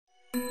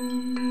Nama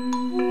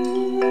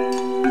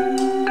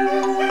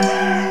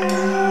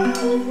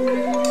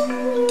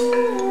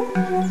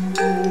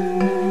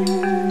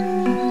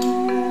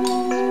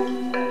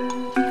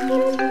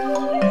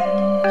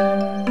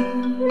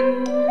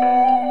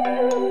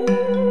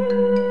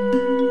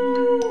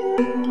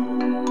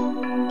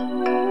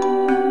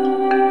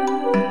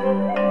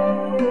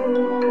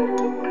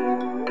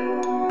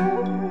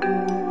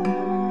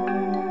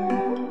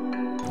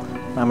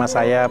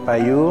saya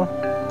Bayu,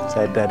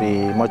 saya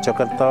dari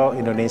Mojokerto,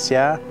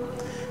 Indonesia.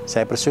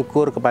 Saya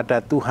bersyukur kepada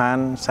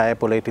Tuhan, saya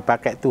boleh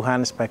dipakai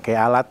Tuhan sebagai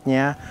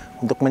alatnya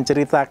untuk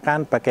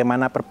menceritakan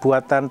bagaimana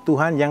perbuatan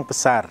Tuhan yang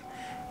besar,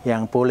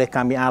 yang boleh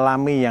kami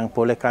alami, yang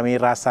boleh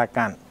kami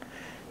rasakan.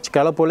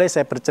 Jikalau boleh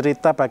saya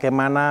bercerita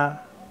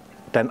bagaimana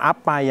dan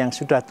apa yang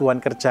sudah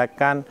Tuhan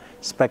kerjakan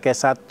sebagai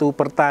satu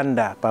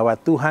pertanda bahwa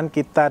Tuhan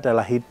kita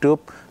adalah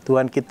hidup,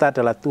 Tuhan kita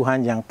adalah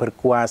Tuhan yang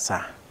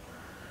berkuasa.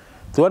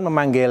 Tuhan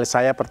memanggil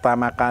saya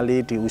pertama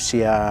kali di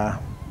usia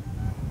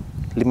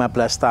 15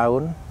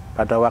 tahun.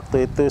 Pada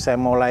waktu itu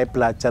saya mulai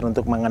belajar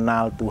untuk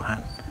mengenal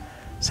Tuhan.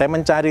 Saya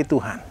mencari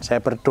Tuhan,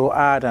 saya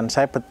berdoa dan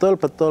saya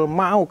betul-betul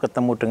mau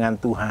ketemu dengan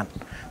Tuhan.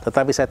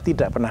 Tetapi saya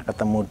tidak pernah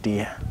ketemu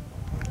Dia.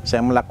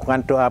 Saya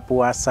melakukan doa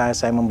puasa,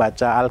 saya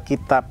membaca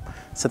Alkitab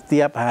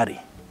setiap hari.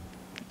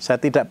 Saya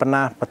tidak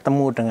pernah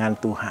bertemu dengan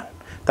Tuhan.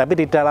 Tapi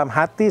di dalam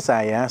hati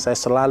saya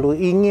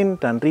selalu ingin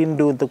dan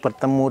rindu untuk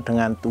bertemu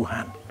dengan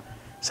Tuhan.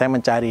 Saya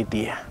mencari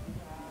Dia.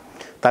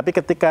 Tapi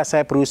ketika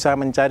saya berusaha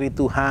mencari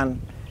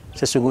Tuhan,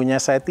 sesungguhnya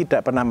saya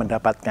tidak pernah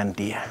mendapatkan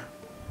Dia.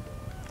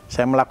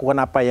 Saya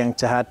melakukan apa yang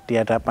jahat di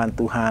hadapan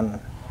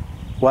Tuhan.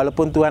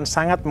 Walaupun Tuhan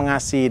sangat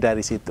mengasihi dari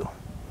situ.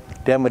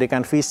 Dia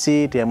memberikan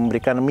visi, Dia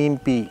memberikan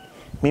mimpi.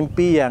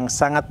 Mimpi yang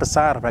sangat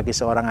besar bagi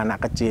seorang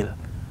anak kecil.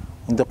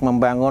 Untuk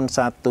membangun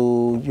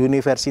satu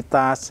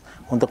universitas,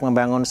 untuk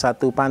membangun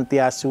satu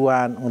panti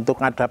asuhan, untuk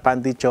ada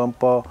panti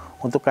jompo,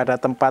 untuk ada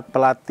tempat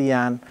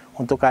pelatihan,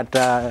 untuk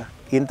ada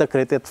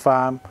integrated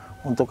farm,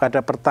 untuk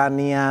ada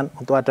pertanian,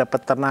 untuk ada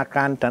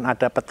peternakan, dan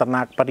ada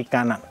peternak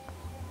perikanan.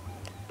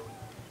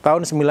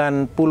 Tahun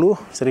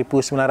 1990,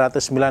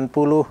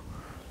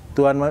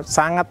 Tuhan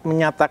sangat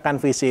menyatakan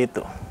visi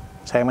itu.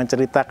 Saya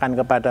menceritakan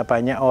kepada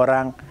banyak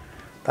orang,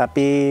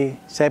 tapi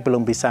saya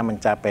belum bisa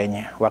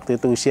mencapainya.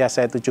 Waktu itu usia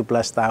saya 17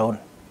 tahun.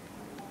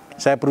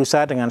 Saya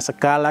berusaha dengan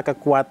segala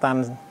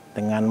kekuatan,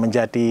 dengan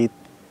menjadi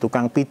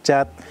tukang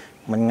pijat,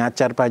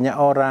 mengajar banyak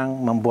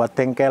orang, membuat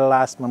bengkel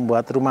las,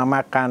 membuat rumah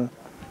makan,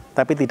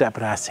 tapi tidak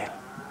berhasil.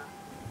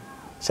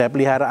 Saya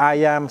pelihara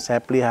ayam,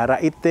 saya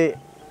pelihara itik,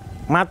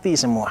 mati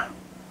semua.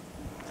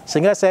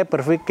 Sehingga saya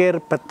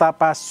berpikir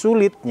betapa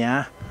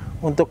sulitnya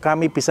untuk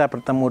kami bisa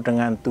bertemu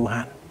dengan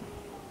Tuhan.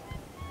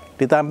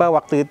 Ditambah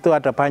waktu itu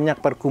ada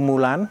banyak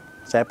pergumulan,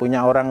 saya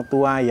punya orang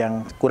tua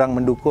yang kurang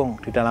mendukung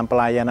di dalam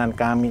pelayanan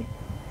kami.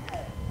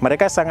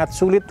 Mereka sangat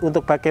sulit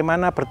untuk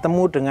bagaimana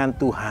bertemu dengan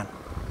Tuhan.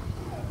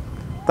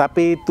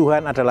 Tapi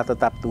Tuhan adalah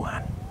tetap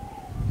Tuhan.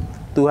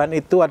 Tuhan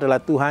itu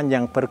adalah Tuhan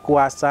yang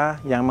berkuasa,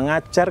 yang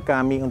mengajar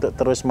kami untuk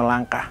terus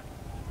melangkah.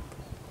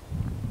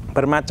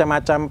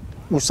 Bermacam-macam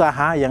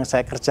usaha yang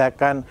saya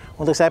kerjakan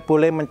untuk saya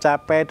boleh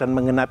mencapai dan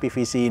menggenapi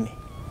visi ini.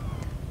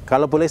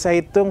 Kalau boleh saya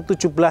hitung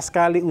 17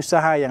 kali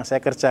usaha yang saya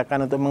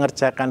kerjakan untuk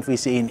mengerjakan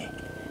visi ini.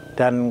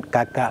 Dan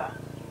gagal.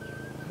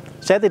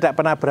 Saya tidak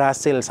pernah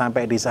berhasil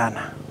sampai di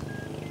sana.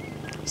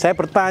 Saya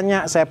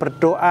bertanya, saya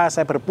berdoa,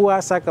 saya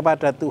berpuasa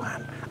kepada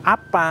Tuhan.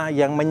 Apa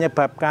yang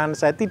menyebabkan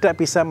saya tidak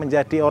bisa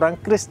menjadi orang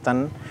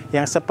Kristen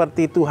yang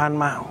seperti Tuhan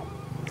mau?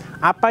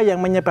 Apa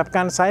yang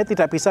menyebabkan saya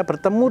tidak bisa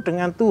bertemu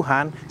dengan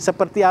Tuhan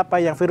seperti apa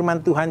yang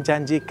firman Tuhan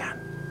janjikan?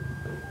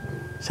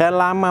 Saya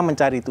lama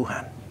mencari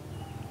Tuhan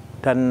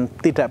dan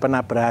tidak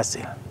pernah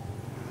berhasil.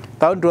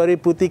 Tahun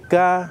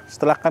 2003,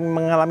 setelah kami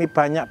mengalami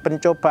banyak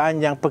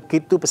pencobaan yang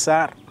begitu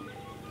besar,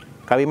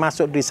 kami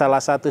masuk di salah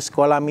satu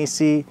sekolah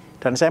misi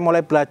dan saya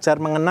mulai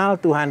belajar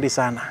mengenal Tuhan di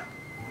sana.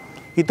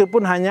 Itu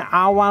pun hanya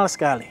awal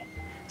sekali.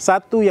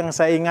 Satu yang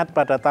saya ingat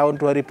pada tahun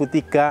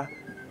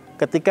 2003,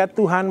 ketika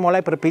Tuhan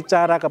mulai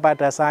berbicara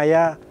kepada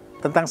saya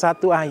tentang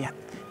satu ayat.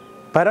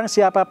 Barang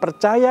siapa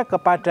percaya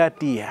kepada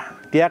Dia,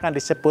 dia akan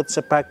disebut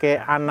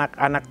sebagai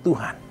anak-anak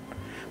Tuhan.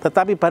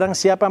 Tetapi barang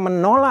siapa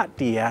menolak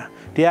Dia,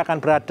 dia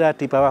akan berada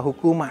di bawah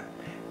hukuman.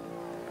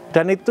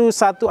 Dan itu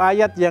satu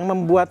ayat yang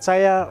membuat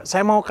saya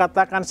mau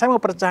katakan, saya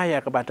mau percaya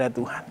kepada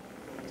Tuhan.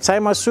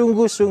 Saya mau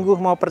sungguh-sungguh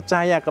mau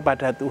percaya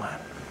kepada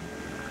Tuhan.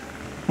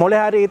 Mulai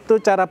hari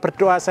itu cara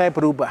berdoa saya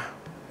berubah.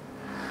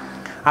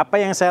 Apa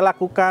yang saya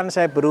lakukan,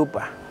 saya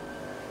berubah.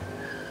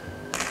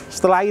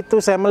 Setelah itu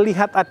saya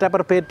melihat ada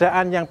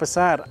perbedaan yang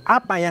besar.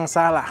 Apa yang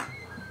salah?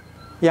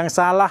 Yang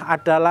salah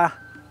adalah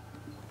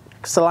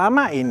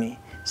selama ini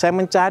saya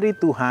mencari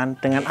Tuhan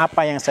dengan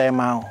apa yang saya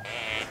mau.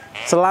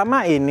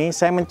 Selama ini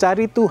saya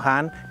mencari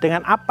Tuhan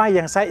dengan apa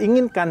yang saya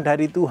inginkan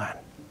dari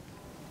Tuhan.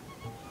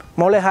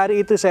 Mulai hari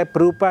itu saya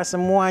berubah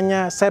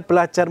semuanya. Saya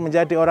belajar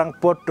menjadi orang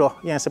bodoh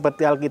yang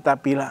seperti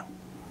Alkitab bilang.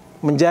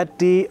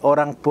 Menjadi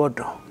orang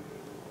bodoh.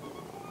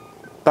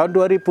 Tahun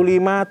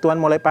 2005 Tuhan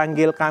mulai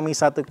panggil kami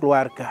satu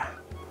keluarga.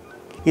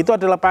 Itu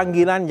adalah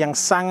panggilan yang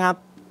sangat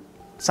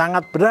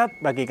sangat berat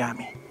bagi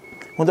kami.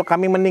 Untuk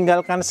kami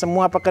meninggalkan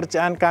semua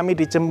pekerjaan kami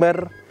di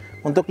Jember,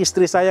 untuk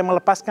istri saya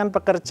melepaskan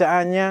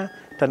pekerjaannya,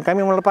 dan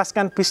kami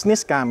melepaskan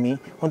bisnis kami,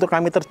 untuk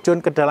kami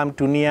terjun ke dalam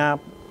dunia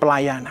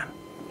pelayanan.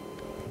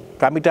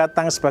 Kami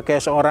datang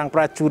sebagai seorang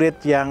prajurit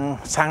yang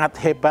sangat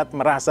hebat,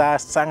 merasa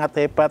sangat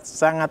hebat,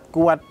 sangat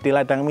kuat di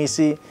ladang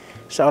misi.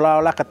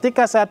 Seolah-olah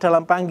ketika saya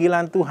dalam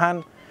panggilan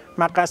Tuhan,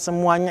 maka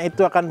semuanya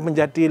itu akan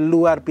menjadi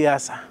luar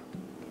biasa.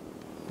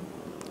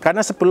 Karena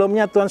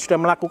sebelumnya Tuhan sudah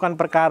melakukan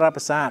perkara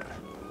besar.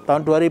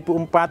 Tahun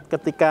 2004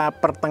 ketika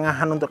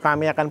pertengahan untuk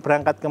kami akan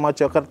berangkat ke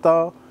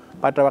Mojokerto,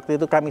 pada waktu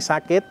itu kami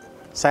sakit.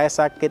 Saya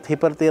sakit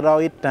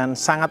hipertiroid dan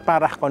sangat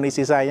parah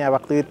kondisi saya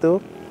waktu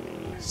itu.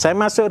 Saya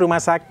masuk rumah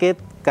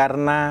sakit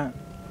karena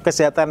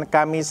kesehatan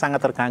kami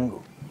sangat terganggu.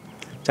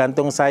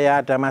 Jantung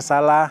saya ada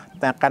masalah,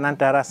 tekanan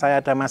darah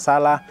saya ada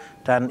masalah,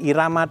 dan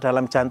irama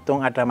dalam jantung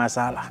ada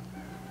masalah.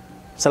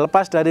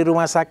 Selepas dari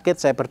rumah sakit,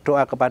 saya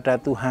berdoa kepada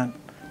Tuhan.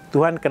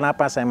 Tuhan,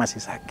 kenapa saya masih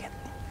sakit?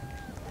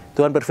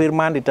 Tuhan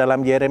berfirman di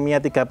dalam Yeremia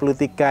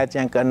 33 ayat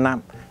yang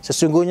ke-6,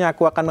 sesungguhnya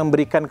aku akan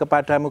memberikan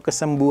kepadamu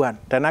kesembuhan,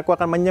 dan aku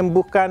akan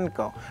menyembuhkan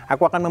kau.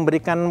 Aku akan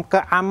memberikan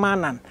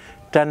keamanan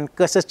dan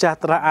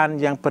kesejahteraan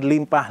yang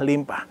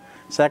berlimpah-limpah.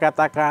 Saya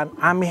katakan,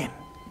 amin.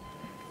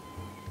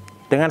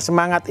 Dengan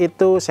semangat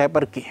itu saya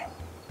pergi.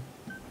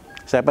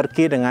 Saya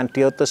pergi dengan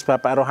diutus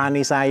Bapak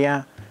Rohani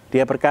saya.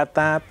 Dia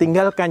berkata,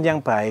 tinggalkan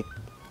yang baik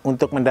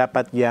untuk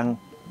mendapat yang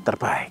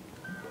terbaik.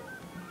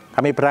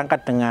 Kami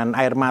berangkat dengan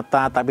air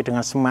mata, tapi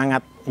dengan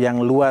semangat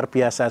yang luar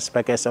biasa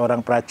sebagai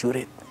seorang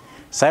prajurit.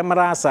 Saya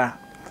merasa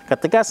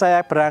ketika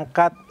saya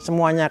berangkat,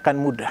 semuanya akan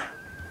mudah.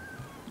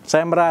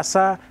 Saya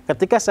merasa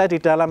ketika saya di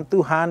dalam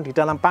Tuhan, di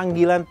dalam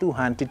panggilan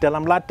Tuhan, di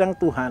dalam ladang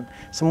Tuhan,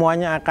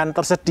 semuanya akan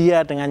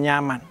tersedia dengan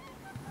nyaman.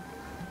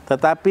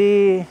 Tetapi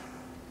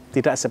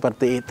tidak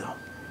seperti itu.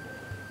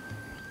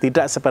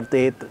 Tidak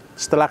seperti itu.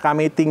 Setelah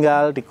kami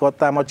tinggal di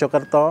kota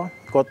Mojokerto,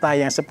 kota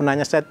yang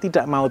sebenarnya saya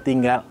tidak mau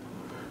tinggal.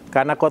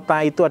 Karena kota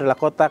itu adalah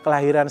kota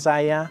kelahiran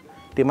saya,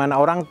 di mana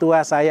orang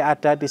tua saya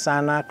ada di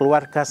sana,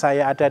 keluarga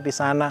saya ada di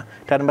sana,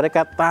 dan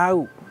mereka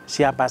tahu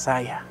siapa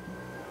saya.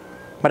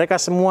 Mereka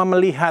semua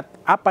melihat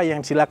apa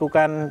yang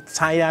dilakukan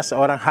saya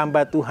seorang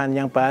hamba Tuhan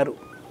yang baru.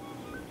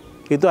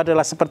 Itu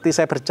adalah seperti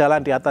saya berjalan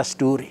di atas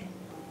duri.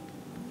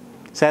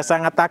 Saya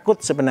sangat takut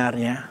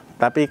sebenarnya,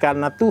 tapi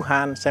karena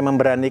Tuhan saya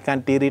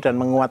memberanikan diri dan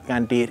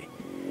menguatkan diri.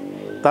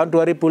 Tahun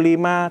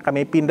 2005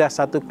 kami pindah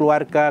satu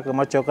keluarga ke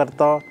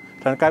Mojokerto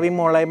dan kami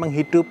mulai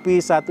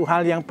menghidupi satu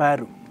hal yang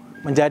baru,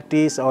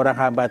 menjadi seorang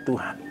hamba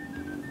Tuhan.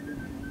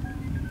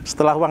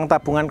 Setelah uang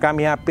tabungan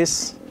kami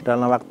habis,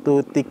 dalam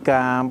waktu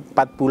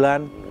 3-4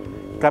 bulan,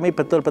 kami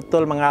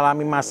betul-betul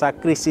mengalami masa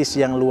krisis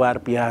yang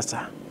luar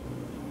biasa.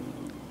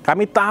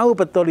 Kami tahu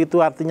betul itu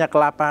artinya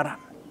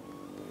kelaparan.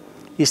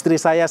 Istri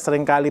saya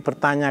seringkali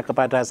bertanya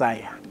kepada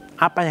saya,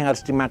 apa yang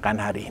harus dimakan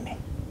hari ini?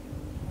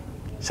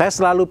 Saya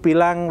selalu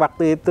bilang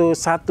waktu itu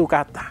satu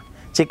kata,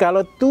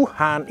 jikalau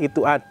Tuhan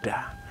itu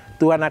ada,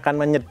 Tuhan akan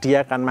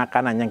menyediakan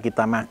makanan yang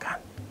kita makan.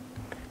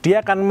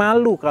 Dia akan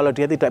malu kalau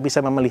dia tidak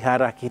bisa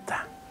memelihara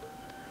kita.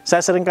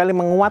 Saya seringkali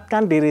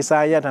menguatkan diri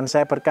saya dan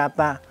saya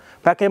berkata,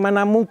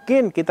 bagaimana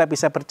mungkin kita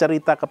bisa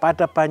bercerita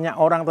kepada banyak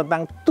orang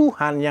tentang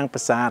Tuhan yang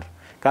besar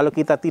kalau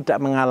kita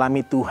tidak mengalami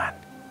Tuhan.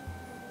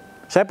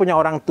 Saya punya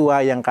orang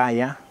tua yang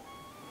kaya,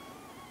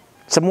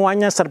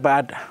 semuanya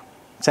serba ada.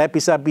 Saya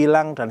bisa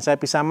bilang dan saya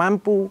bisa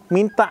mampu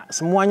minta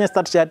semuanya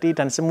terjadi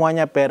dan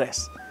semuanya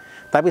beres.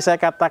 Tapi saya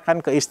katakan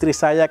ke istri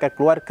saya, ke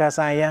keluarga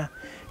saya,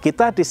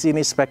 kita di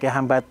sini sebagai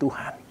hamba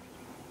Tuhan.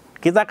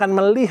 Kita akan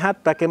melihat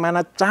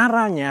bagaimana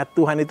caranya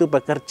Tuhan itu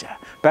bekerja.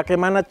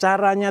 Bagaimana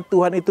caranya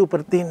Tuhan itu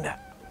bertindak.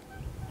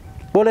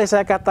 Boleh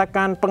saya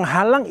katakan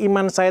penghalang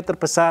iman saya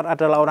terbesar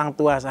adalah orang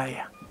tua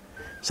saya.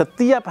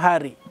 Setiap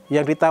hari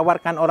yang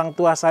ditawarkan orang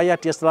tua saya,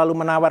 dia selalu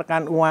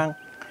menawarkan uang.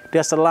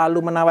 Dia selalu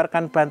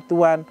menawarkan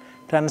bantuan.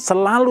 Dan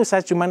selalu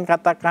saya cuma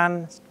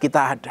katakan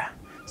kita ada.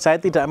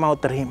 Saya tidak mau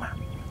terima.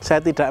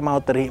 Saya tidak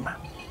mau terima.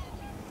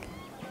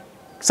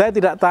 Saya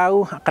tidak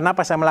tahu kenapa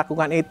saya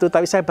melakukan itu,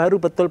 tapi saya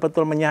baru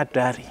betul-betul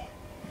menyadari.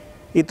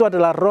 Itu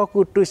adalah Roh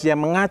Kudus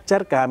yang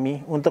mengajar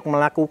kami untuk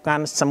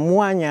melakukan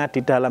semuanya di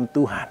dalam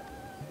Tuhan.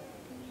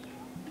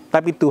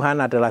 Tapi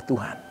Tuhan adalah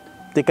Tuhan.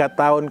 3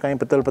 tahun kami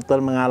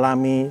betul-betul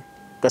mengalami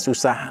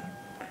kesusahan.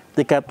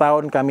 3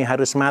 tahun kami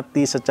harus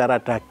mati secara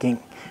daging.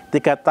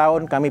 3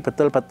 tahun kami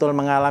betul-betul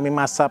mengalami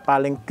masa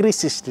paling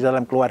krisis di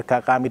dalam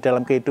keluarga kami,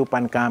 dalam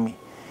kehidupan kami.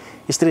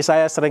 Istri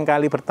saya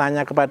seringkali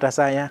bertanya kepada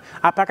saya,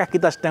 apakah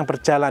kita sedang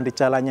berjalan di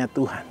jalannya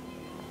Tuhan?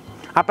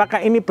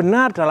 Apakah ini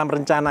benar dalam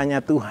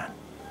rencananya Tuhan?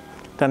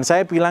 Dan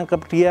saya bilang ke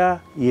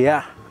dia,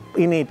 ya,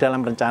 ini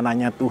dalam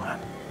rencananya Tuhan.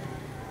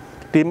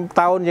 Di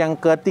tahun yang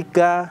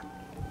ketiga,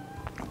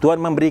 Tuhan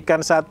memberikan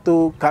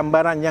satu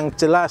gambaran yang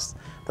jelas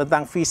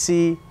tentang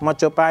visi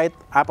Mojopahit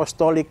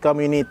Apostolic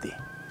Community.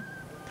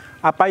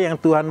 Apa yang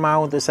Tuhan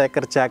mau untuk saya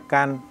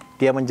kerjakan,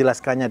 dia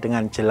menjelaskannya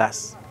dengan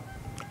jelas.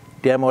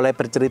 Dia mulai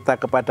bercerita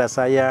kepada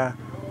saya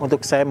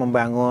untuk saya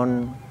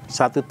membangun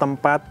satu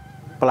tempat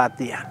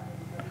pelatihan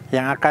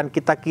yang akan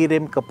kita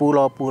kirim ke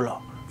pulau-pulau.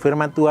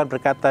 Firman Tuhan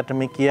berkata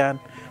demikian,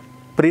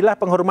 berilah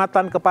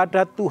penghormatan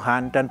kepada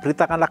Tuhan dan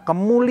beritakanlah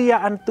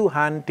kemuliaan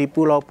Tuhan di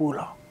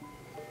pulau-pulau.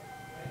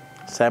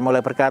 Saya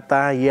mulai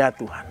berkata, ya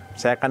Tuhan,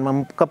 saya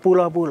akan ke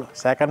pulau-pulau,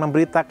 saya akan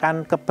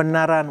memberitakan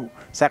kebenaran-Mu,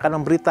 saya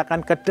akan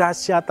memberitakan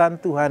kedahsyatan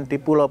Tuhan di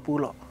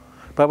pulau-pulau,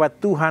 bahwa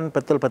Tuhan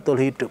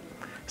betul-betul hidup.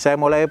 Saya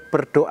mulai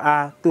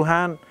berdoa,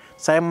 Tuhan,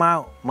 saya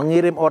mau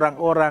mengirim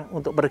orang-orang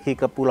untuk pergi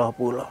ke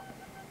pulau-pulau.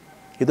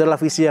 Itu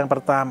adalah visi yang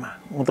pertama,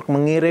 untuk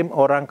mengirim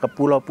orang ke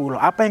pulau-pulau.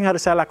 Apa yang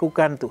harus saya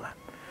lakukan, Tuhan?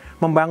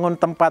 Membangun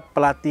tempat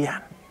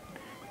pelatihan.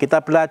 Kita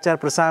belajar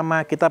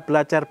bersama, kita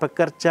belajar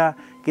bekerja,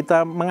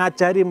 kita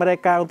mengajari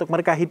mereka untuk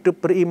mereka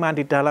hidup beriman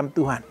di dalam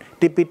Tuhan,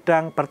 di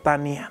bidang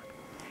pertanian.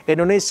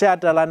 Indonesia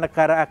adalah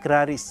negara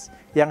agraris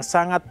yang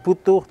sangat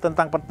butuh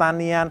tentang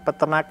pertanian,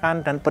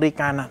 peternakan, dan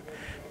perikanan.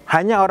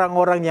 Hanya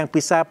orang-orang yang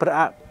bisa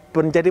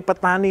menjadi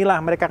petani lah,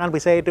 mereka akan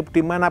bisa hidup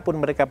dimanapun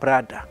mereka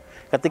berada.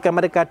 Ketika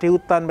mereka di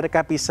hutan,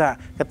 mereka bisa.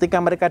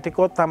 Ketika mereka di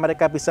kota,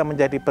 mereka bisa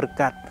menjadi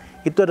berkat.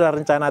 Itu adalah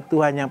rencana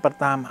Tuhan yang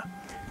pertama.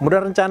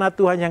 Kemudian rencana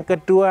Tuhan yang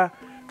kedua,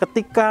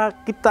 ketika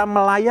kita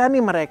melayani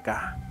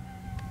mereka,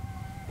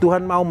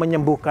 Tuhan mau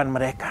menyembuhkan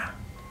mereka.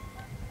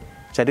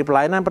 Jadi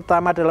pelayanan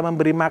pertama adalah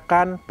memberi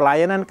makan,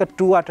 pelayanan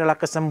kedua adalah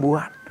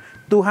kesembuhan.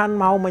 Tuhan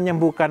mau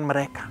menyembuhkan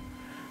mereka.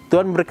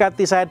 Tuhan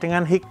memberkati saya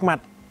dengan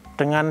hikmat,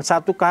 dengan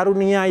satu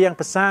karunia yang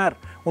besar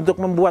untuk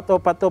membuat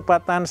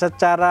obat-obatan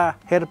secara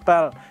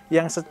herbal,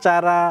 yang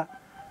secara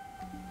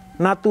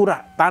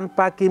natural,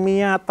 tanpa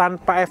kimia,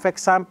 tanpa efek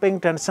samping,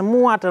 dan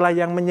semua adalah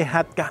yang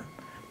menyehatkan.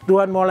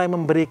 Tuhan mulai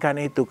memberikan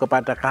itu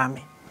kepada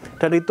kami.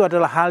 Dan itu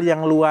adalah hal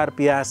yang luar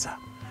biasa.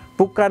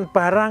 Bukan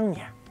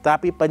barangnya,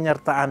 tapi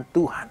penyertaan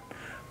Tuhan.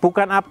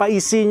 Bukan apa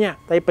isinya,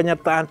 tapi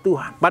penyertaan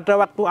Tuhan. Pada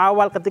waktu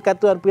awal ketika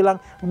Tuhan bilang,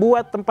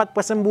 buat tempat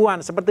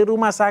kesembuhan seperti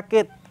rumah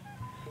sakit.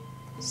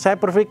 Saya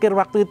berpikir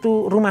waktu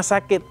itu rumah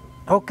sakit,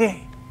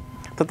 oke.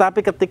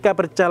 Tetapi ketika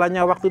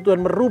berjalannya waktu Tuhan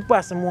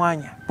merubah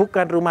semuanya.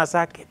 Bukan rumah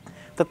sakit.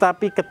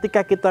 Tetapi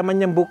ketika kita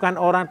menyembuhkan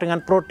orang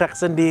dengan produk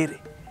sendiri.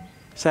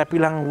 Saya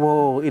bilang,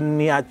 wow,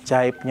 ini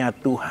ajaibnya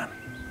Tuhan.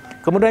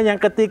 Kemudian yang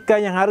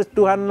ketiga yang harus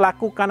Tuhan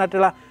lakukan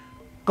adalah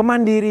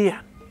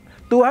kemandirian.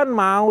 Tuhan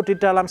mau di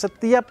dalam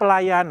setiap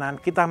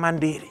pelayanan kita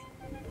mandiri.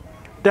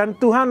 Dan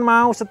Tuhan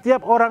mau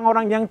setiap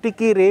orang-orang yang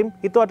dikirim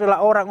itu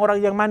adalah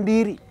orang-orang yang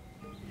mandiri.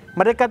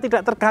 Mereka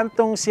tidak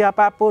tergantung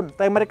siapapun,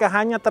 tapi mereka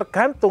hanya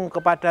tergantung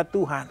kepada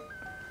Tuhan.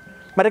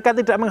 Mereka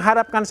tidak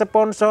mengharapkan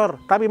sponsor,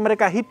 tapi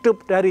mereka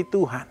hidup dari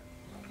Tuhan.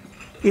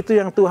 Itu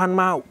yang Tuhan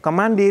mau,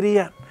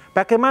 kemandirian.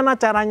 Bagaimana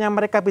caranya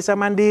mereka bisa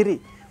mandiri?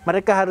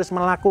 Mereka harus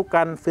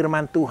melakukan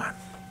firman Tuhan.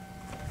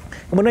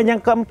 Kemudian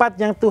yang keempat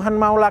yang Tuhan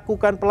mau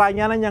lakukan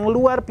pelayanan yang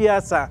luar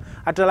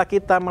biasa adalah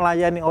kita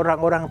melayani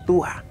orang-orang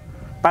tua,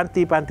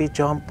 panti-panti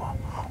jompo,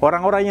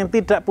 orang-orang yang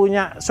tidak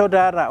punya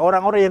saudara,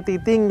 orang-orang yang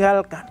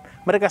ditinggalkan.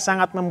 Mereka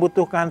sangat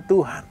membutuhkan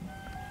Tuhan.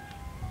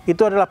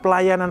 Itu adalah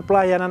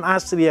pelayanan-pelayanan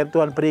asli yang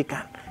Tuhan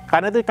berikan.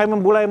 Karena itu kami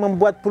mulai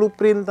membuat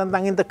blueprint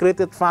tentang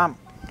integrated farm.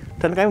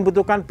 Dan kami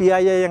membutuhkan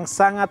biaya yang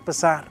sangat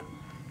besar.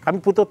 Kami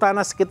butuh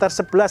tanah sekitar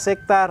 11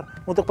 hektar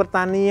untuk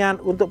pertanian,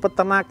 untuk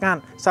peternakan.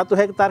 1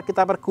 hektar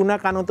kita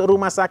pergunakan untuk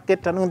rumah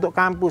sakit dan untuk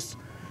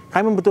kampus.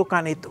 Kami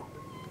membutuhkan itu.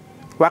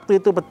 Waktu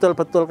itu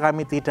betul-betul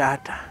kami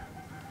tidak ada.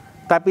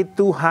 Tapi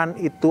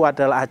Tuhan itu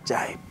adalah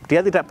ajaib.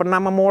 Dia tidak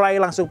pernah memulai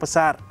langsung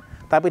besar.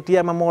 Tapi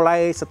dia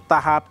memulai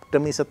setahap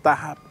demi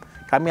setahap.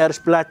 Kami harus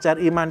belajar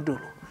iman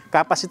dulu.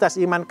 Kapasitas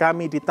iman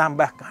kami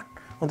ditambahkan.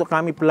 Untuk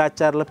kami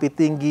belajar lebih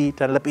tinggi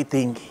dan lebih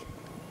tinggi.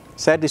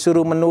 Saya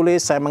disuruh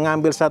menulis, saya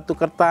mengambil satu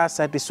kertas,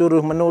 saya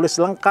disuruh menulis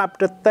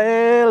lengkap,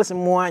 detail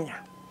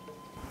semuanya.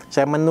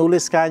 Saya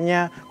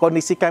menuliskannya,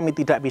 kondisi kami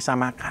tidak bisa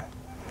makan.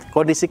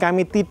 Kondisi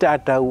kami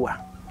tidak ada uang.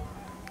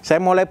 Saya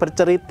mulai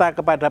bercerita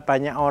kepada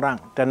banyak orang.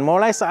 Dan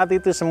mulai saat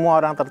itu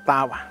semua orang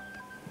tertawa.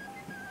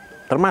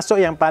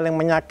 Termasuk yang paling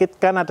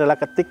menyakitkan adalah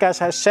ketika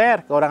saya share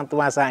ke orang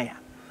tua saya.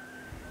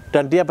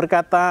 Dan dia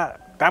berkata,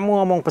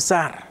 kamu ngomong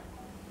besar.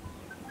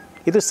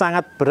 Itu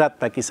sangat berat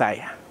bagi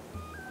saya.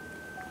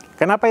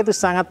 Kenapa itu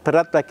sangat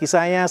berat bagi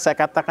saya? Saya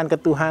katakan ke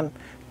Tuhan,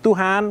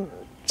 Tuhan,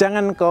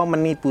 jangan kau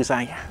menipu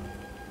saya.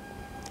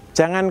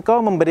 Jangan kau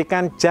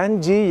memberikan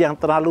janji yang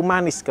terlalu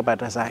manis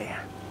kepada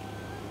saya.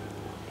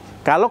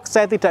 Kalau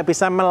saya tidak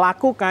bisa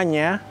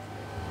melakukannya,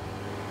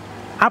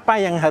 apa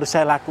yang harus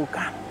saya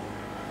lakukan?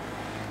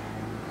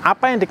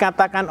 Apa yang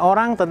dikatakan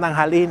orang tentang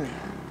hal ini?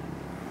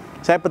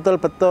 Saya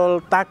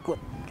betul-betul takut.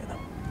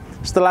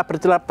 Setelah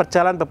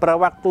berjalan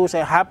beberapa waktu,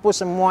 saya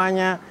hapus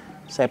semuanya,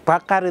 saya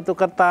bakar itu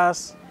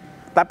kertas.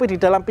 Tapi di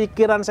dalam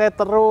pikiran saya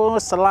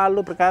terus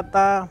selalu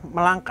berkata,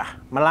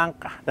 melangkah,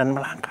 melangkah, dan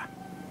melangkah.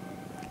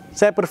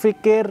 Saya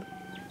berpikir,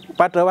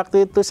 pada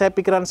waktu itu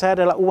pikiran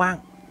saya adalah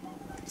uang.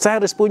 Saya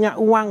harus punya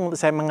uang untuk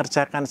saya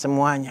mengerjakan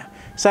semuanya.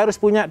 Saya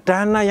harus punya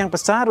dana yang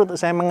besar untuk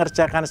saya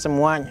mengerjakan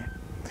semuanya.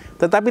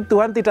 Tetapi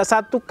Tuhan tidak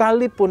satu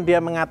kali pun dia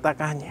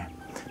mengatakannya.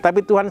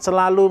 Tapi Tuhan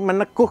selalu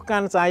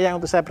meneguhkan saya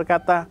untuk saya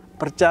berkata,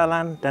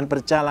 berjalan dan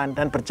berjalan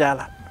dan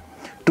berjalan.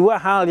 2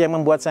 hal yang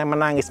membuat saya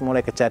menangis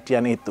mulai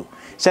kejadian itu.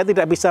 Saya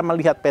tidak bisa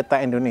melihat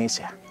peta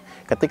Indonesia.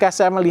 Ketika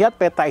saya melihat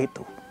peta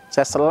itu,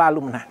 saya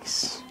selalu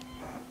menangis.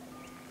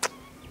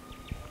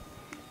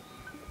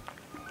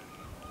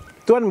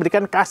 Tuhan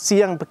memberikan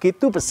kasih yang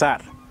begitu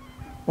besar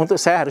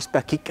untuk saya harus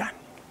bagikan.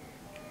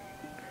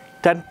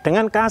 Dan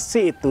dengan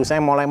kasih itu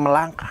saya mulai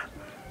melangkah.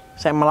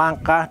 Saya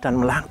melangkah dan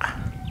melangkah.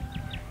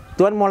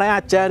 Tuhan mulai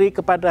ajari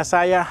kepada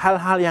saya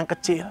hal-hal yang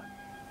kecil.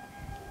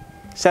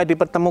 Saya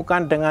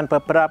dipertemukan dengan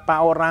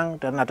beberapa orang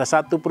dan ada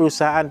satu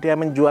perusahaan, dia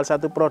menjual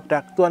satu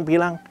produk. Tuhan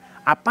bilang,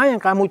 apa yang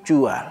kamu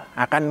jual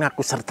akan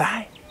aku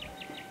sertai.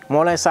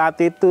 Mulai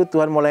saat itu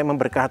Tuhan mulai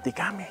memberkati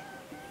kami.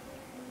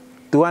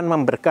 Tuhan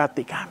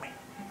memberkati kami.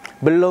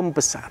 Belum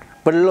besar,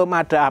 belum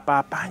ada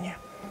apa-apanya.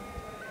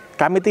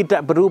 Kami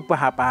tidak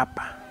berubah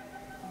apa-apa.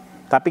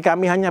 Tapi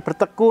kami hanya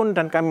bertekun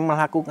dan kami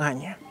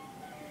melakukannya.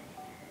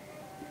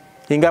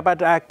 Hingga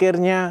pada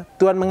akhirnya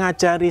Tuhan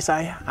mengajari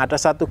saya. Ada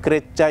satu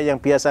gereja yang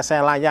biasa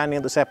saya layani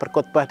untuk saya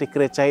berkhotbah di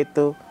gereja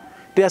itu.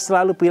 Dia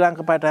selalu bilang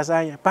kepada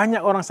saya,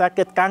 banyak orang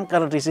sakit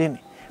kanker di sini,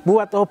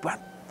 buat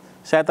obat.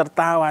 Saya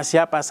tertawa,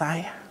 siapa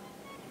saya?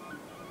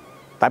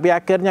 Tapi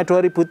akhirnya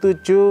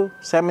 2007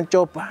 saya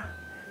mencoba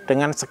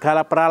dengan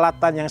segala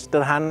peralatan yang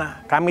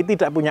sederhana. Kami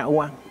tidak punya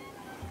uang.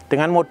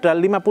 Dengan modal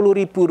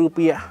Rp50.000,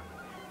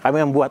 kami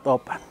membuat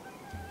obat.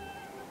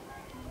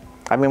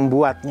 Kami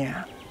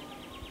membuatnya.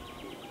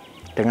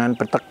 Dengan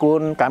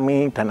bertekun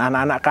kami dan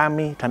anak-anak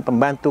kami dan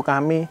pembantu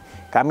kami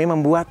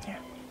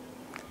membuatnya.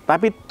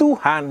 Tapi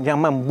Tuhan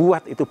yang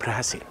membuat itu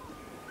berhasil.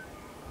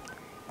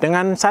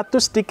 Dengan satu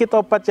sedikit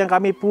obat yang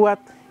kami buat,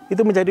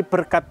 itu menjadi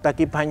berkat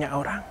bagi banyak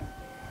orang.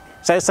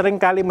 Saya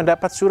sering kali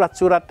mendapat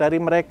surat-surat dari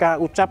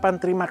mereka, ucapan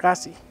terima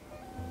kasih.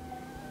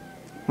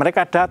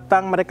 Mereka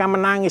datang, mereka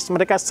menangis,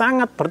 mereka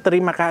sangat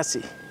berterima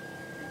kasih.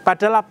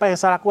 Padahal apa yang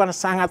saya lakukan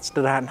sangat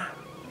sederhana.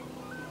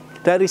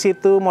 Dari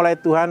situ mulai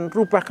Tuhan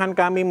rubahkan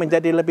kami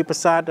menjadi lebih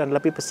besar dan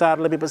lebih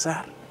besar, lebih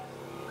besar.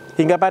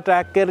 Hingga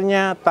pada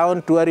akhirnya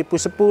tahun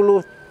 2010,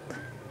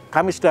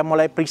 kami sudah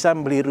mulai bisa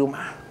membeli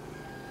rumah.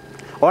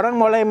 Orang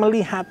mulai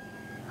melihat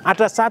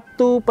ada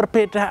satu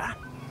perbedaan.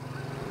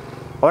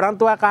 Orang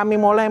tua kami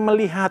mulai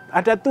melihat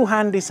ada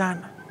Tuhan di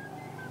sana.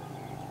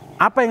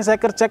 Apa yang saya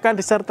kerjakan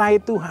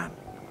disertai Tuhan.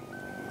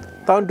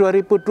 Tahun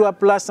 2012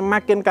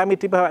 semakin kami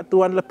dibawa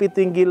Tuhan lebih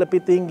tinggi, lebih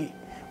tinggi.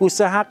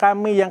 Usaha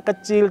kami yang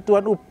kecil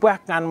Tuhan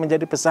ubahkan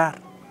menjadi besar.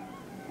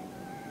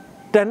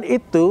 Dan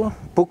itu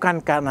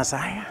bukan karena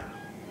saya.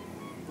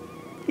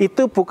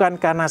 Itu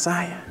bukan karena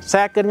saya.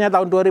 Saya akhirnya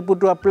tahun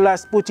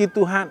 2012, puji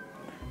Tuhan.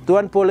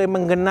 Tuhan boleh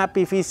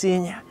menggenapi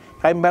visinya.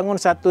 Kami bangun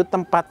satu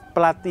tempat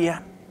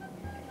pelatihan.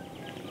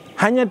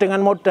 Hanya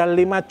dengan modal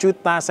 5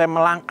 juta saya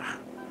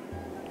melangkah.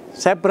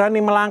 Saya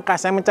berani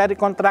melangkah, saya mencari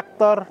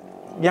kontraktor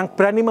yang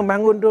berani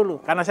membangun dulu.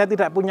 Karena saya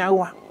tidak punya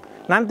uang.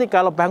 Nanti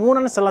kalau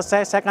bangunan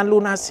selesai, saya akan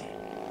lunasi.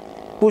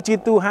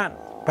 Puji Tuhan,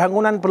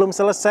 bangunan belum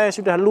selesai,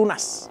 sudah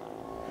lunas.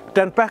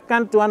 Dan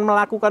bahkan Tuhan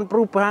melakukan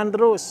perubahan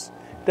terus.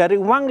 Dari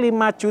uang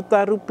 5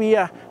 juta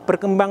rupiah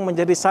berkembang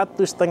menjadi 1,5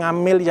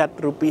 miliar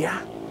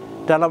rupiah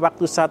dalam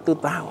waktu 1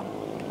 tahun.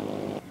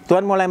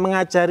 Tuhan mulai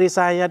mengajari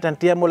saya dan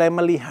dia mulai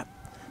melihat.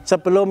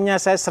 Sebelumnya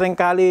saya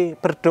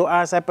seringkali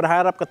berdoa, saya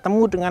berharap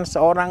ketemu dengan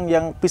seorang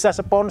yang bisa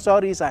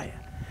sponsori saya.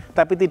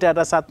 Tapi tidak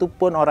ada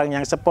satupun orang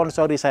yang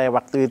sponsori saya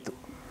waktu itu.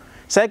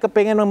 Saya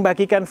kepengen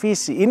membagikan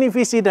visi, ini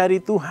visi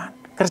dari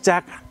Tuhan,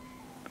 kerjakan.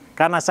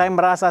 Karena saya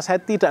merasa saya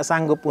tidak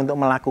sanggup untuk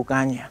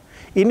melakukannya.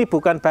 Ini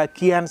bukan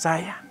bagian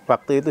saya.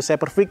 Waktu itu saya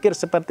berpikir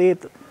seperti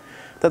itu.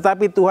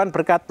 Tetapi Tuhan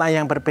berkata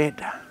yang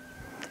berbeda.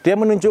 Dia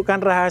menunjukkan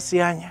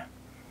rahasianya.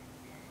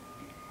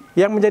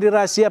 Yang menjadi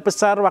rahasia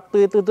besar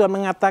waktu itu Tuhan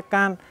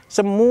mengatakan,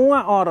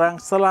 semua orang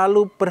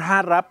selalu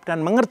berharap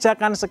dan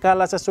mengerjakan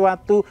segala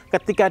sesuatu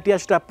ketika dia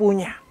sudah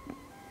punya.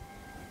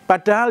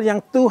 Padahal yang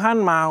Tuhan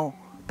mau,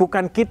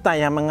 bukan kita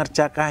yang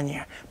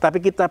mengerjakannya, tapi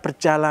kita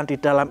berjalan di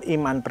dalam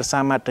iman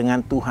bersama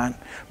dengan Tuhan.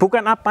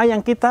 Bukan apa yang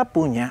kita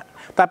punya,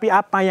 tapi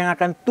apa yang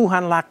akan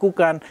Tuhan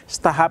lakukan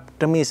setahap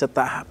demi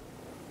setahap.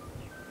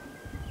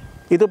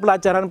 Itu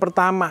pelajaran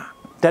pertama.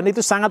 Dan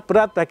itu sangat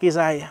berat bagi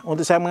saya.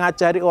 Untuk saya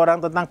mengajari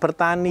orang tentang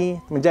bertani,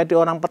 menjadi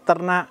orang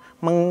peternak,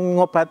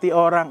 mengobati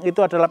orang,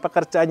 itu adalah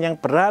pekerjaan yang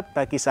berat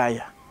bagi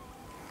saya.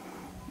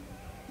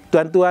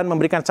 Tuhan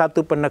memberikan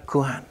satu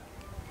peneguhan.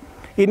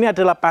 Ini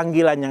adalah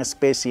panggilan yang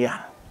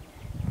spesial.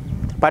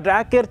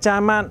 Pada akhir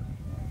zaman,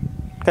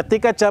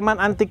 ketika zaman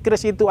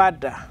antikris itu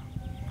ada,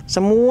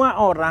 semua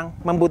orang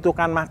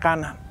membutuhkan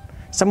makanan.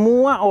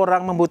 Semua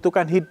orang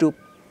membutuhkan hidup.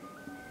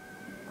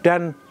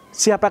 Dan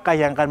siapakah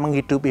yang akan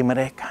menghidupi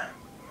mereka?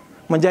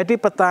 Menjadi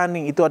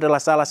petani itu adalah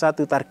salah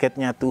satu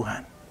targetnya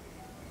Tuhan.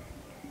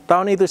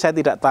 Tahun itu saya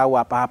tidak tahu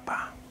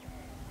apa-apa.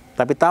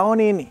 Tapi tahun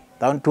ini,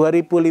 tahun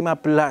 2015,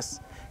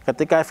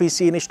 ketika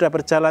visi ini sudah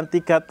berjalan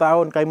 3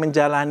 tahun kami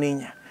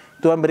menjalaninya,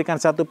 Tuhan berikan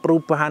satu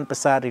perubahan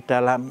besar di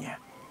dalamnya.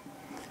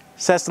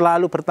 Saya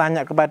selalu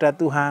bertanya kepada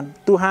Tuhan,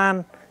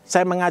 Tuhan,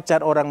 saya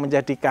mengajar orang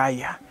menjadi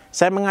kaya.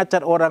 Saya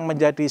mengajar orang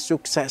menjadi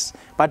sukses.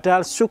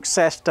 Padahal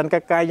sukses dan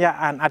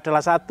kekayaan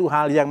adalah satu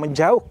hal yang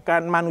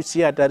menjauhkan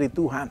manusia dari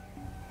Tuhan.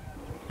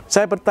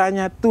 Saya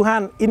bertanya,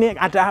 Tuhan, ini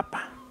ada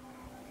apa?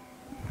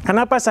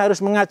 Kenapa saya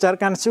harus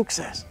mengajarkan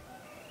sukses?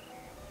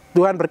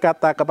 Tuhan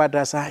berkata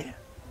kepada saya,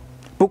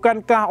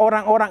 bukankah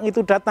orang-orang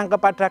itu datang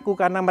kepadaku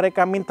karena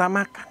mereka minta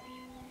makan?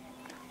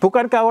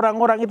 Bukankah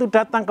orang-orang itu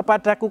datang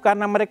kepadaku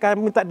karena mereka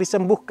minta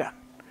disembuhkan?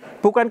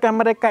 Bukankah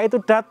mereka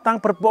itu datang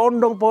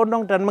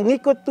berbondong-bondong dan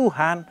mengikut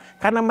Tuhan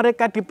karena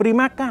mereka diberi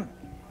makan,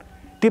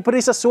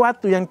 diberi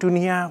sesuatu yang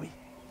duniawi?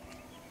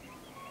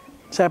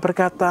 Saya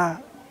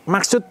berkata,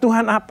 maksud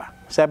Tuhan apa?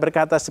 Saya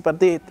berkata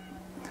seperti itu.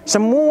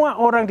 Semua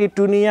orang di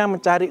dunia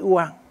mencari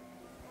uang.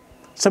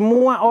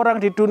 Semua orang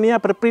di dunia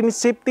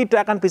berprinsip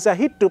tidak akan bisa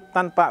hidup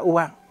tanpa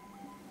uang.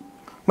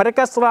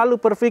 Mereka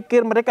selalu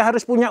berpikir mereka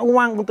harus punya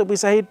uang untuk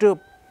bisa hidup.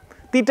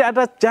 Tidak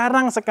ada,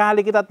 jarang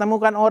sekali kita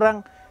temukan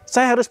orang,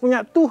 saya harus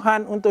punya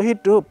Tuhan untuk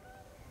hidup.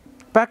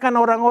 Bahkan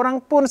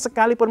orang-orang pun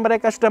sekalipun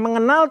mereka sudah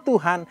mengenal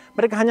Tuhan,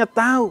 mereka hanya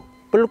tahu,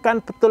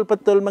 bukan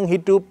betul-betul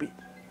menghidupi.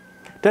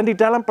 Dan di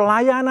dalam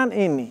pelayanan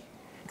ini,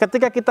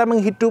 ketika kita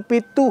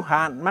menghidupi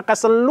Tuhan, maka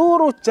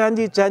seluruh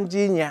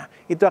janji-janjinya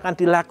itu akan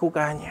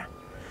dilakukannya.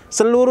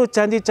 Seluruh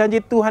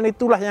janji-janji Tuhan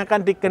itulah yang akan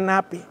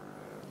digenapi.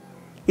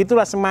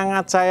 Itulah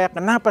semangat saya,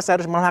 kenapa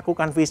saya harus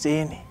melakukan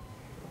visi ini.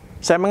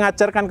 Saya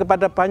mengajarkan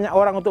kepada banyak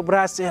orang untuk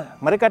berhasil.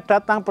 Mereka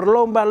datang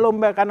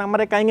berlomba-lomba karena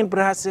mereka ingin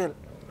berhasil.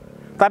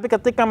 Tapi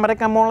ketika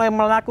mereka mulai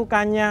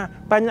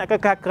melakukannya, banyak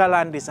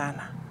kegagalan di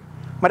sana.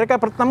 Mereka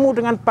bertemu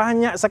dengan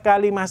banyak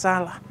sekali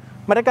masalah.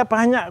 Mereka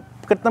banyak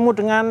bertemu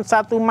dengan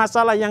satu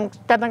masalah yang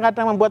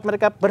kadang-kadang membuat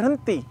mereka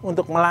berhenti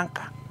untuk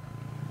melangkah.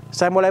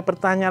 Saya mulai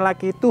bertanya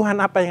lagi, Tuhan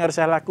apa yang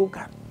harus saya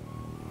lakukan?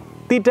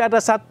 Tidak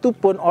ada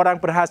satupun orang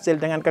berhasil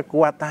dengan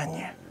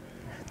kekuatannya.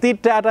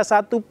 Tidak ada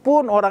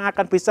satupun orang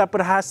akan bisa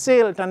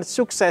berhasil dan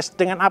sukses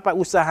dengan apa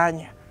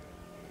usahanya.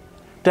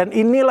 Dan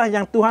inilah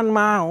yang Tuhan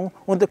mau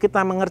untuk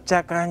kita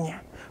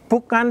mengerjakannya.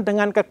 Bukan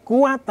dengan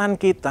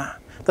kekuatan kita,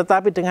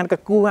 tetapi dengan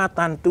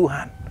kekuatan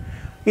Tuhan.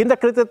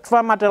 Integrated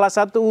Farm adalah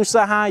satu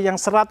usaha yang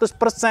 100%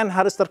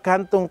 harus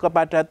tergantung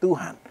kepada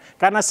Tuhan.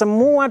 Karena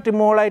semua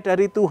dimulai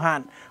dari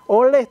Tuhan,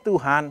 oleh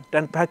Tuhan,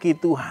 dan bagi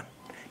Tuhan.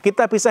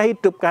 Kita bisa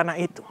hidup karena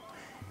itu.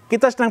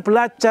 Kita sedang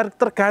belajar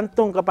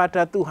tergantung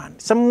kepada Tuhan.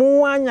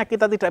 Semuanya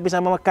kita tidak bisa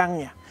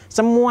memegangnya.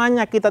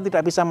 Semuanya kita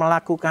tidak bisa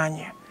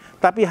melakukannya.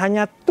 Tapi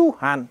hanya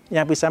Tuhan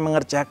yang bisa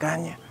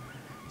mengerjakannya.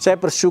 Saya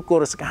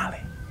bersyukur sekali.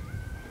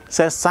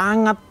 Saya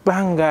sangat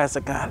bangga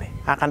sekali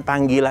akan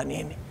panggilan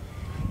ini.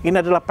 Ini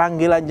adalah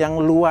panggilan yang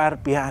luar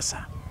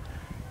biasa.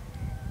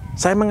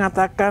 Saya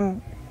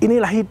mengatakan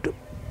inilah hidup.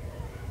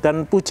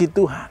 Dan puji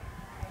Tuhan.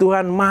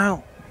 Tuhan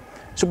mau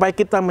supaya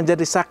kita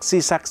menjadi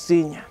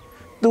saksi-saksinya.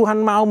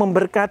 Tuhan mau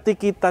memberkati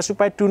kita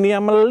supaya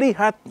dunia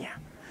melihatnya.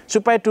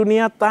 Supaya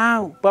dunia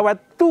tahu bahwa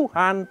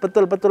Tuhan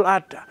betul-betul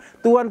ada.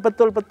 Tuhan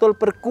betul-betul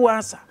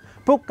berkuasa.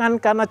 Bukan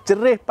karena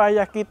jerih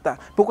payah kita.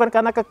 Bukan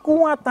karena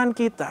kekuatan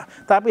kita.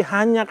 Tapi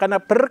hanya karena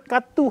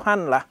berkat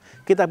Tuhanlah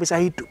kita bisa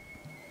hidup.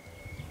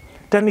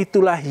 Dan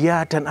itulah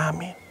ya dan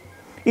amin.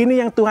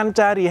 Ini yang Tuhan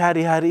cari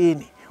hari-hari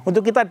ini.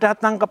 Untuk kita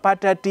datang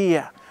kepada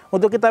Dia.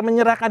 Untuk kita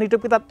menyerahkan hidup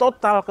kita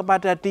total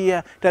kepada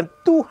Dia. Dan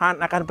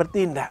Tuhan akan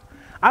bertindak.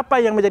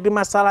 Apa yang menjadi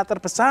masalah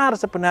terbesar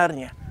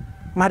sebenarnya?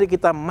 Mari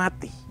kita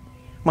mati.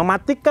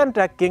 Mematikan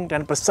daging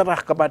dan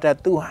berserah kepada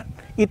Tuhan.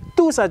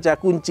 Itu saja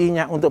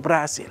kuncinya untuk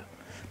berhasil.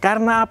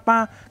 Karena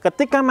apa?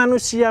 Ketika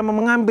manusia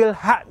mengambil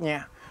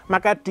haknya,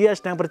 maka dia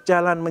sedang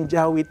berjalan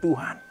menjauhi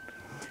Tuhan.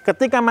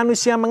 Ketika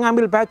manusia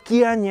mengambil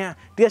bagiannya,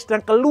 dia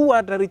sedang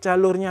keluar dari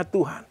jalurnya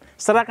Tuhan.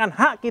 Serahkan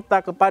hak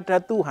kita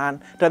kepada Tuhan,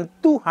 dan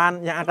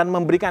Tuhan yang akan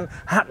memberikan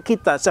hak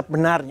kita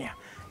sebenarnya.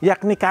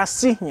 Yakni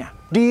kasih-Nya,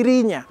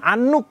 diri-Nya,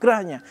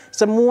 anugerah-Nya,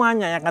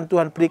 semuanya yang akan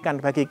Tuhan berikan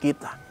bagi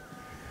kita.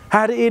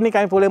 Hari ini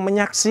kami boleh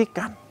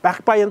menyaksikan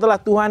apa yang telah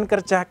Tuhan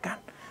kerjakan.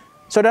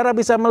 Saudara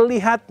bisa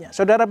melihatnya,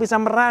 saudara bisa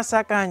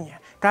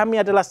merasakannya. Kami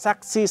adalah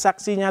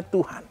saksi-saksinya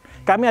Tuhan.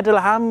 Kami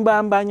adalah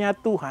hamba-hambanya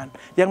Tuhan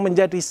yang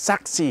menjadi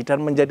saksi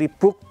dan menjadi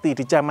bukti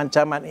di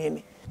zaman-zaman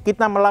ini.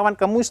 Kita melawan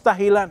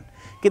kemustahilan,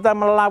 kita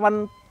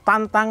melawan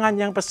tantangan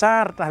yang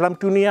besar dalam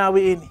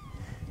duniawi ini.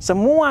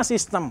 Semua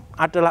sistem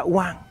adalah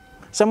uang.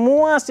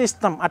 Semua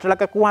sistem adalah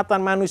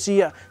kekuatan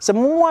manusia.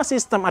 Semua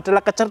sistem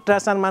adalah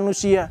kecerdasan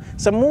manusia.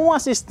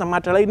 Semua sistem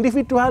adalah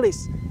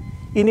individualis.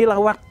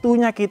 Inilah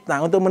waktunya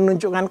kita untuk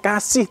menunjukkan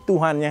kasih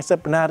Tuhan yang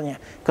sebenarnya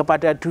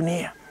kepada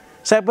dunia.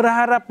 Saya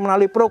berharap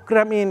melalui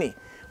program ini,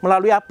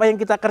 melalui apa yang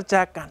kita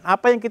kerjakan,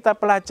 apa yang kita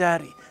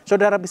pelajari,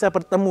 saudara bisa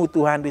bertemu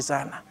Tuhan di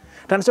sana.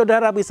 Dan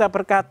saudara bisa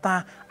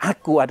berkata,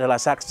 aku adalah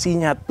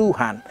saksinya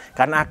Tuhan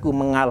karena aku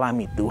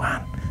mengalami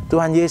Tuhan.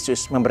 Tuhan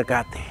Yesus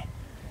memberkati.